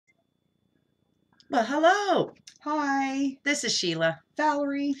Well, hello. Hi, This is Sheila,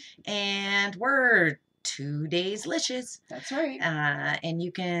 Valerie. and we're 2 Days Licious. That's right. And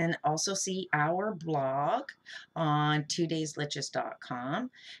you can also see our blog on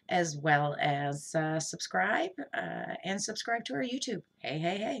 2dayslicious.com, as well as subscribe and subscribe to our YouTube.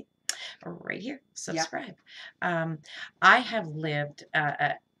 Hey, right here, subscribe. I have lived.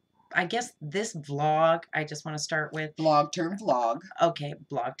 I guess this vlog, I just want to start with. Blog term vlog. Okay,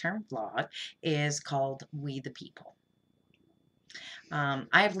 blog term vlog is called We the People. I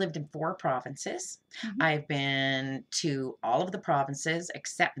have lived in 4 provinces. I've been to all of the provinces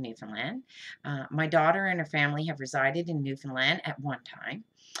except Newfoundland. My daughter and her family have resided in Newfoundland at one time.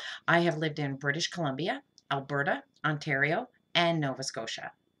 I have lived in British Columbia, Alberta, Ontario, and Nova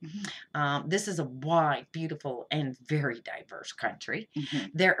Scotia. This is a wide, beautiful, and very diverse country.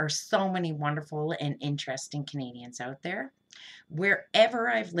 There are so many wonderful and interesting Canadians out there. Wherever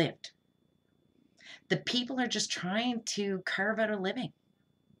I've lived, the people are just trying to carve out a living.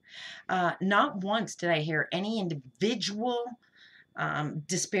 Not once did I hear any individual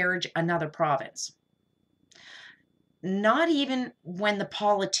disparage another province. Not even when the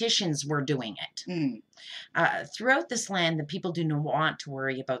politicians were doing it. Throughout this land, the people do not want to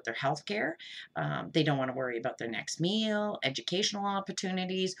worry about their health care. They don't want to worry about their next meal, educational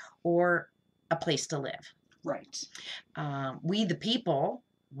opportunities, or a place to live. Right. We, the people,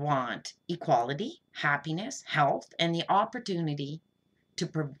 want equality, happiness, health, and the opportunity to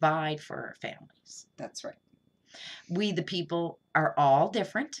provide for our families. That's right. We, the people, are all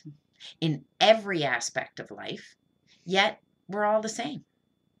different in every aspect of life, yet we're all the same.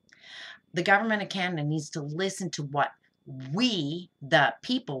 The government of Canada needs to listen to what we, the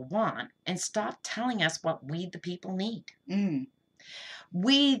people, want and stop telling us what we, the people, need.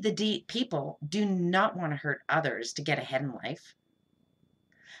 We, the people, do not want to hurt others to get ahead in life,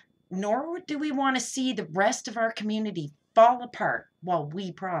 nor do we want to see the rest of our community fall apart while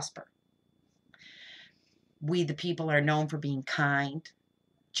we prosper. We, the people, are known for being kind,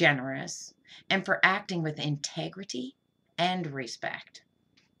 generous, and for acting with integrity and respect.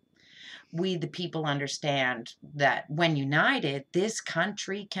 We, the people, understand that when united, this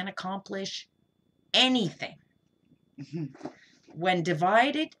country can accomplish anything. When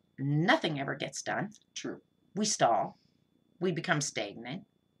divided, nothing ever gets done. True. We stall. We become stagnant.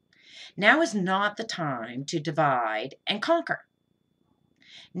 Now is not the time to divide and conquer.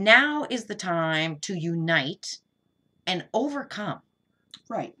 Now is the time to unite and overcome.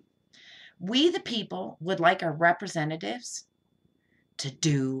 Right. We, the people, would like our representatives to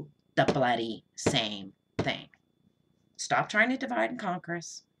do the bloody same thing. Stop trying to divide and conquer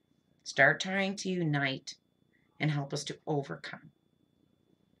us. Start trying to unite and help us to overcome.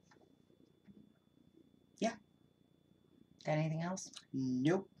 Yeah. Got anything else?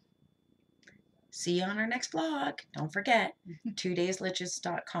 Nope. See you on our next vlog. Don't forget,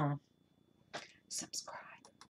 2dayslicious.com. Subscribe.